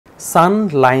sun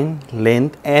line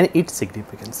length and its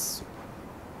significance.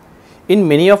 In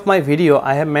many of my video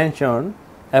I have mentioned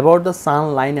about the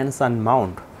sun line and sun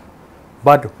mount,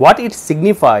 but what it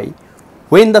signify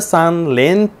when the sun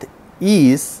length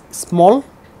is small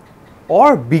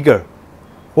or bigger,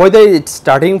 whether it is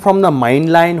starting from the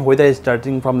mind line, whether it is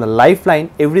starting from the lifeline,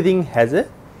 everything has a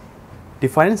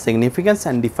different significance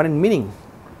and different meaning.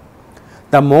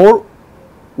 The more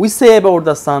we say about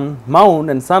the sun mount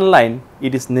and sun line,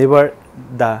 it is never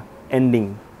the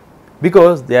ending,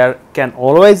 because there can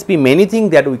always be many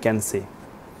things that we can say.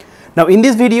 Now, in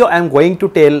this video I am going to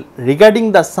tell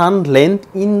regarding the sun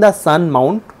length in the sun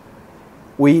mount.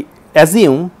 We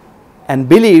assume and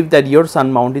believe that your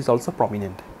sun mount is also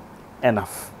prominent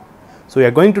enough. So, we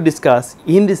are going to discuss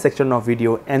in this section of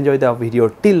video. Enjoy the video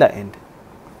till the end.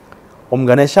 Om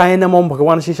Ganeshaya Namah,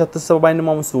 Bhagavan Shri Satyasavabhaya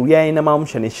Namah, Om Suryaya Namah, Om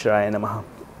Shanishraya Namah.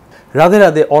 Radhe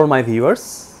Radhe all my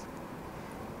viewers.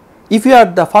 If you are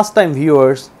the first time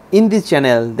viewers in this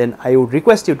channel, then I would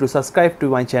request you to subscribe to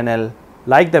my channel,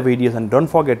 like the videos, and don't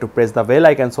forget to press the bell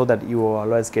icon so that you will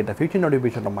always get the future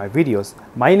notification of my videos.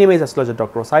 My name is Astrologer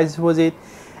Dr. Suvajit,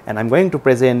 and I am going to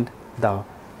present the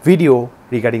video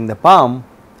regarding the palm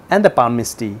and the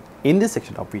palmistry in this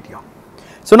section of video.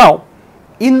 So, now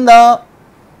in the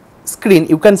screen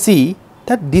you can see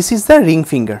that this is the ring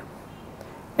finger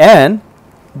and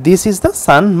this is the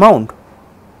sun mount.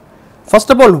 First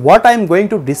of all, what I am going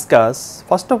to discuss,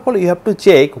 first of all you have to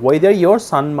check whether your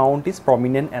sun mount is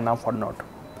prominent enough or not.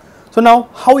 So, now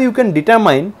how you can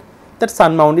determine that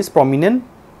sun mount is prominent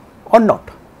or not?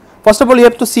 First of all, you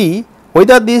have to see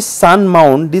whether this sun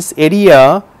mount, this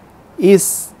area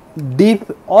is deep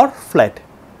or flat.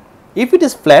 If it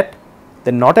is flat,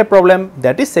 then not a problem,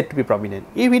 that is said to be prominent.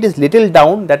 If it is little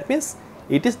down, that means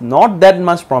it is not that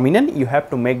much prominent. You have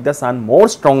to make the sun more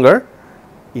stronger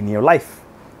in your life,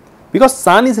 because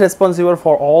sun is responsible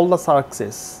for all the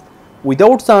success.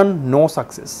 Without sun, no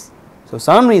success. So,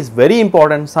 sun is very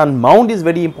important, sun mount is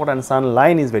very important, sun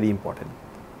line is very important.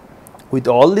 With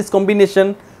all this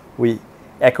combination, we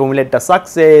accumulate the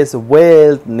success,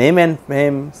 wealth, name and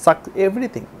fame,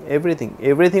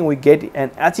 everything we get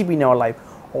and achieve in our life.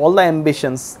 All the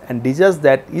ambitions and desires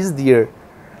that is there,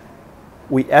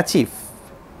 we achieve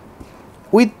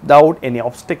without any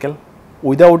obstacle,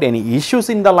 without any issues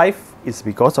in the life, is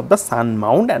because of the sun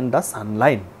mount and the sun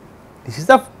line. This is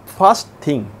the first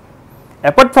thing.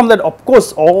 Apart from that, of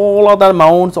course, all other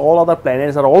mounts, all other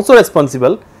planets are also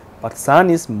responsible, but sun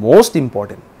is most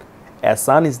important, as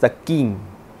sun is the king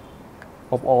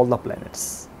of all the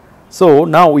planets. So,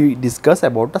 now we discuss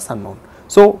about the sun mount.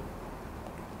 So,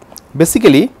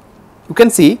 basically you can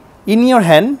see in your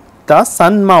hand the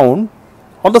sun mount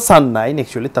or the sun line,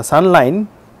 actually the sun line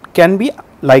can be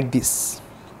like this.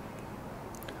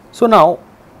 So, now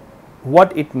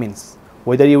what it means,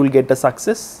 whether you will get the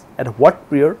success, at what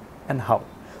period and how.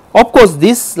 Of course,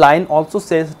 this line also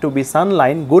says to be sun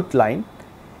line, good line,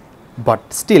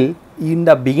 but still in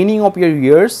the beginning of your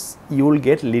years you will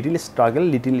get little struggle,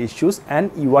 little issues,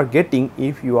 and you are getting,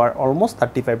 if you are almost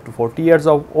 35 to 40 years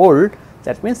of old,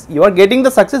 that means you are getting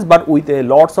the success, but with a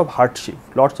lots of hardship,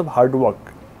 lots of hard work.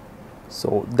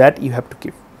 So, that you have to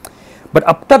keep. But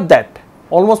after that,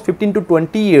 almost 15 to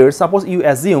 20 years, suppose you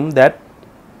assume that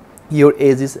your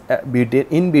age is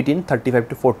in between 35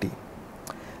 to 40,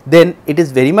 then it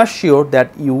is very much sure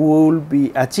that you will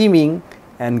be achieving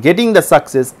and getting the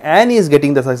success, and is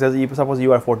getting the success. If suppose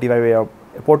you are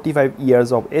 45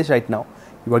 years of age right now,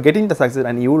 you are getting the success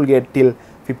and you will get till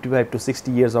 55 to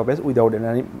 60 years of age without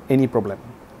any problem,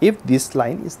 if this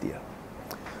line is there.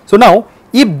 So, now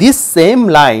if this same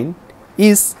line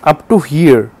is up to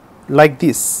here like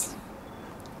this,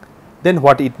 then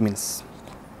what it means,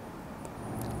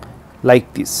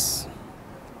 like this,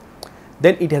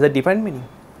 then it has a different meaning.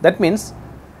 That means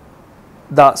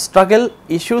the struggle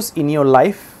issues in your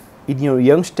life in your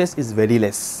young stage is very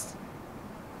less,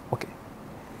 okay,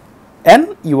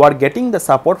 and you are getting the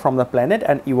support from the planet,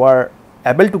 and you are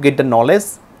able to get the knowledge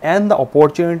and the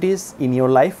opportunities in your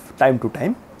life time to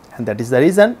time, and that is the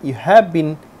reason you have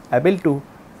been able to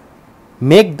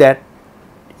make that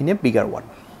in a bigger one.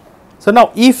 So,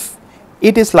 now if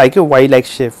it is like a Y-like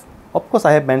shape, of course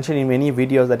I have mentioned in many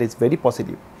videos that is very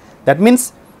positive. That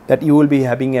means that you will be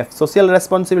having a social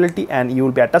responsibility, and you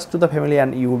will be attached to the family,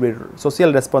 and you will be a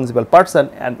social responsible person,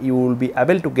 and you will be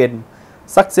able to get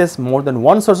success. More than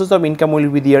one sources of income will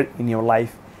be there in your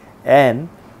life, and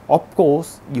of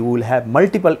course you will have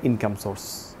multiple income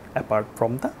source apart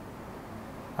from the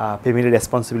family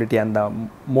responsibility and the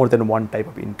more than one type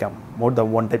of income, more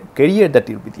than one type of career that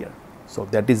will be there. So,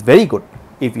 that is very good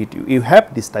if you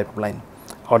have this type of line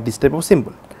or this type of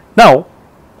symbol. Now,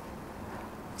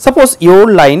 Suppose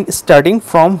your line is starting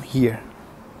from here,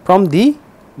 from the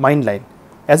mind line.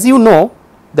 As you know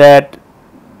that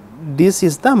this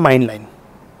is the mind line,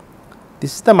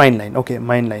 this is the mind line, okay,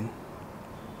 mind line.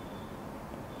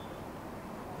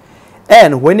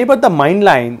 And whenever the mind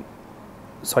line,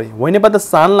 sorry, whenever the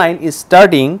sun line is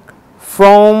starting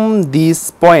from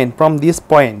this point,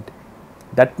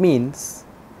 that means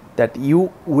that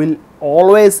you will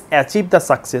always achieve the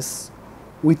success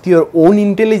with your own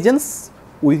intelligence,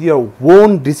 with your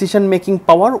own decision making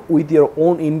power, with your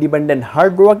own independent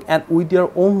hard work and with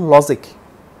your own logic.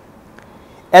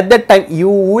 At that time you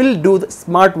will do the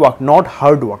smart work, not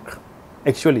hard work.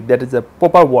 Actually that is a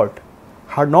proper word,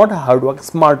 not hard work,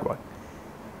 smart work.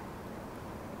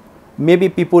 Maybe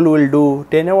people will do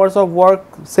 10 hours of work,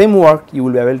 same work you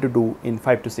will be able to do in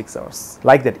 5 to 6 hours,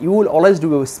 like that. You will always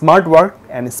do smart work,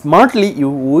 and smartly you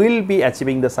will be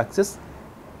achieving the success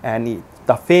and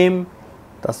the fame,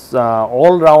 the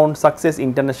all round success,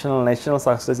 international, national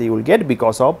success you will get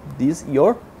because of this,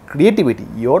 your creativity,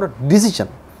 your decision.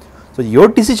 So your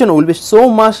decision will be so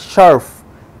much sharp,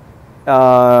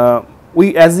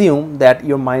 we assume that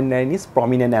your mind line is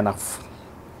prominent enough,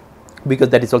 because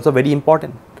that is also very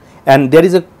important. And there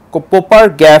is a proper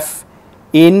gap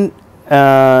in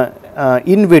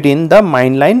between the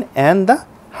mind line and the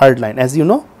heart line. As you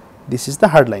know, this is the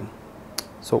heart line,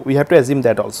 so we have to assume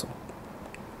that also.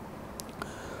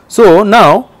 So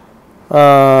now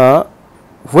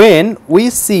when we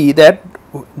see that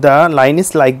the line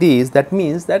is like this, that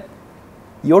means that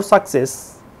your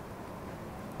success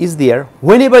is there.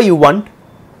 Whenever you want,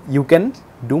 you can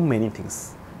do many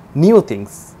things, new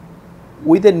things.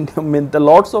 Within the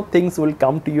lots of things will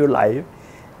come to your life,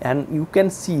 and you can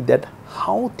see that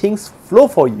how things flow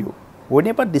for you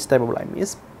whenever this type of line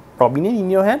is prominent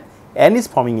in your hand and is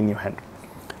forming in your hand.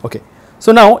 Okay.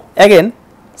 So now again,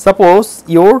 suppose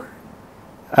your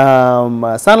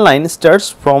sun line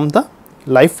starts from the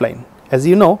lifeline. As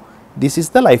you know, this is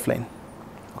the lifeline,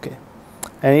 okay,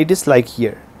 and it is like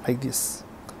here, like this.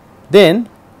 Then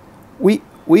we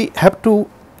have to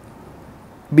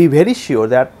be very sure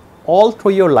that all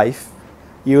through your life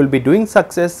you will be doing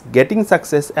success, getting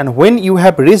success, and when you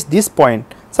have reached this point,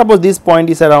 suppose this point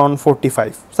is around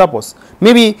 45, suppose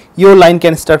maybe your line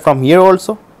can start from here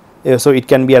also, so it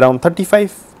can be around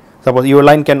 35. Suppose your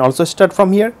line can also start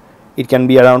from here, it can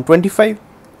be around 25.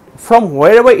 From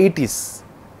wherever it is,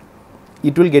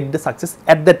 it will get the success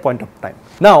at that point of time.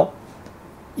 Now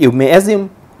you may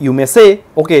assume, you may say,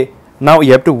 okay, now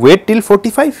you have to wait till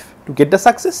 45 to get the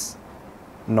success.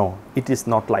 No, it is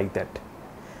not like that.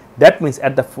 That means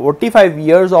at the 45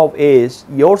 years of age,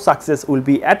 your success will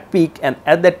be at peak, and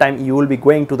at that time you will be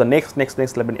going to the next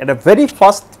level at a very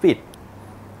fast speed,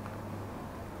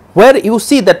 where you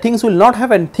see that things will not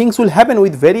happen, things will happen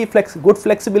with very good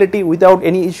flexibility, without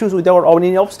any issues, without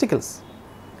any obstacles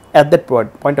at that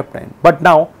point of time. But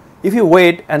now if you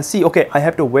wait and see, okay, I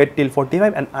have to wait till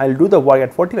 45 and I will do the work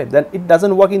at 45, then it does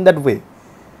not work in that way.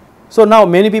 So now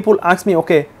many people ask me,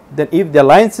 okay, then if the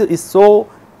lines is so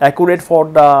accurate for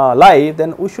the life,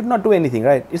 then we should not do anything,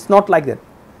 right? It's not like that.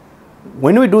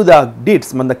 When we do the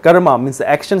deeds, the karma means the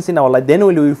actions in our life, then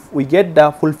we get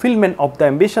the fulfillment of the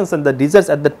ambitions and the desires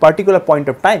at that particular point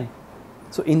of time.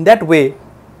 So in that way,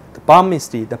 the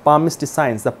palmistry,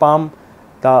 science,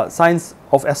 the science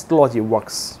of astrology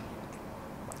works.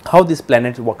 How this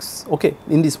planet works, okay,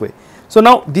 in this way. So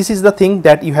now this is the thing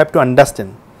that you have to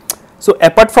understand. So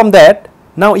apart from that,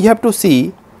 now you have to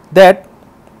see that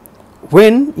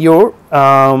when your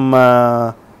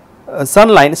sun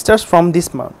line starts from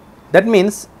this mount, that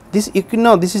means this, you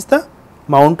know, this is the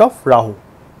mount of Rahu.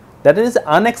 That is,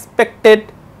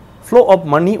 unexpected flow of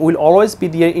money will always be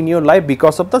there in your life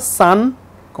because of the sun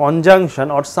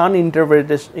conjunction or sun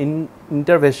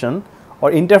intervention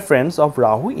or interference of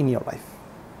Rahu in your life.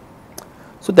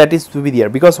 So that is to be there,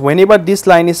 because whenever this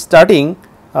line is starting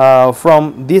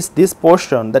from this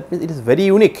portion, that means it is very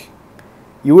unique.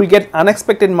 You will get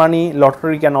unexpected money,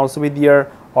 lottery can also be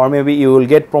there, or maybe you will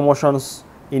get promotions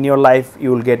in your life,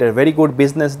 you will get a very good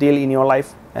business deal in your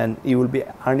life, and you will be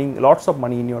earning lots of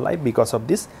money in your life because of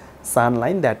this sun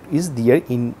line that is there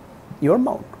in your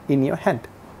mount, in your hand.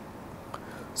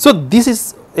 So this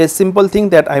is a simple thing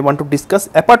that I want to discuss.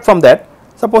 Apart from that,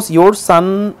 suppose your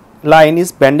sun line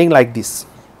is bending like this,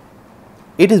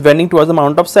 it is bending towards the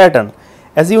mount of Saturn.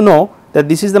 As you know that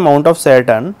this is the mount of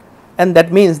Saturn, and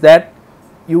that means that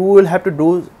you will have to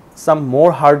do some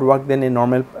more hard work than a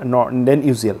normal than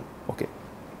usual, okay,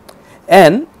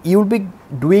 and you will be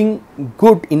doing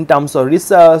good in terms of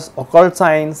research, occult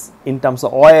science, in terms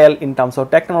of oil, in terms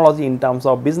of technology, in terms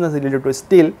of business related to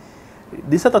steel.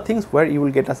 These are the things where you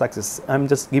will get a success. I am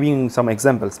just giving some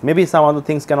examples. Maybe some other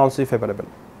things can also be favorable.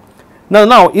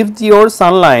 Now if your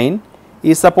sun line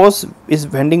is suppose is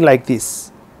bending like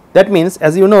this, that means,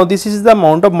 as you know, this is the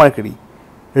amount of Mercury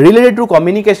related to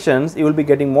communications. You will be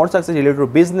getting more success related to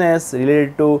business,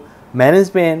 related to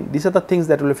management. These are the things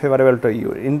that will be favorable to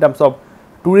you. In terms of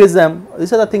tourism,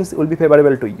 these are the things that will be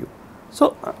favorable to you.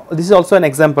 So this is also an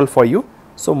example for you.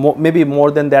 So maybe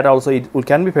more than that also it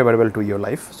can be favorable to your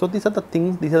life. So these are the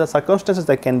things, these are the circumstances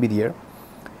that can be there.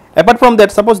 Apart from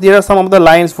that, suppose there are some of the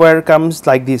lines where comes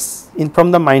like this in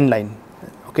from the mind line.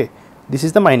 Okay, this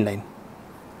is the mind line.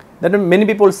 Then many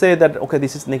people say that okay,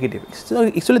 this is negative. So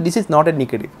actually this is not a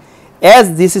negative.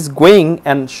 As this is going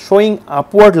and showing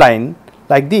upward line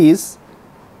like this,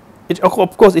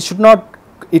 of course it should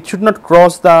not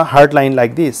cross the heart line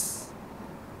like this.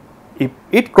 If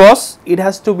it cross, it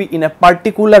has to be in a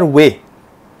particular way.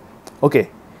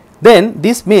 Okay, then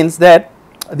this means that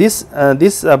this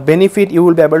benefit you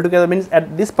will be able to get, means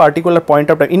at this particular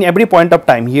point of time, in every point of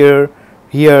time, here,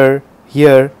 here,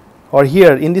 here, or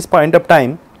here, in this point of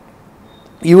time,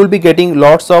 you will be getting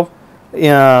lots of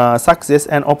success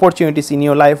and opportunities in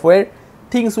your life where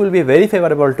things will be very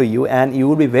favorable to you and you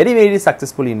will be very, very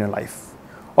successful in your life.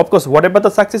 Of course, whatever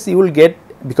the success you will get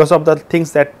because of the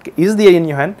things that is there in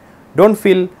your hand, don't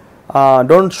feel,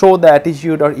 don't show the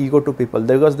attitude or ego to people,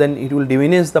 because then it will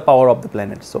diminish the power of the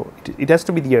planet. So it has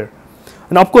to be there.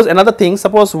 And of course, another thing,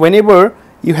 suppose whenever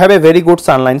you have a very good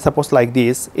sunline, suppose like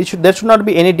this, there should not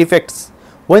be any defects.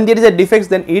 When there is a defects,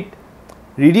 then it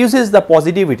reduces the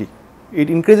positivity, it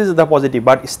increases the positive,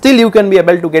 but still you can be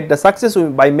able to get the success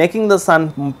by making the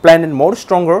sun planet more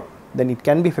stronger. Then it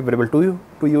can be favorable to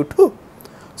you too.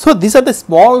 So these are the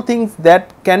small things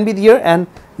that can be there, and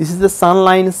this is the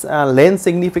sunline's length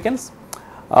significance.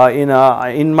 In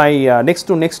my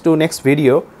next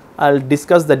video, I'll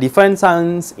discuss the different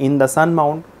signs in the sun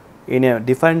mount in a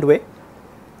different way,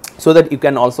 so that you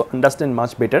can also understand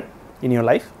much better in your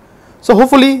life. So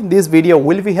hopefully this video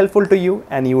will be helpful to you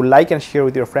and you will like and share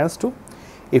with your friends too.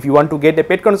 If you want to get a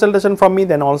paid consultation from me,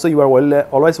 then also you are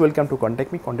always welcome to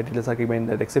contact me. Contact details are given in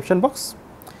the description box.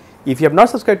 If you have not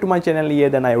subscribed to my channel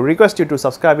yet, then I request you to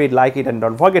subscribe it, like it, and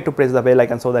don't forget to press the bell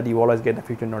icon so that you always get the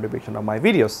future notification of my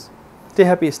videos. Stay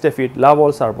happy, stay fit, love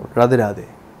all, serve all. Radhe Radhe.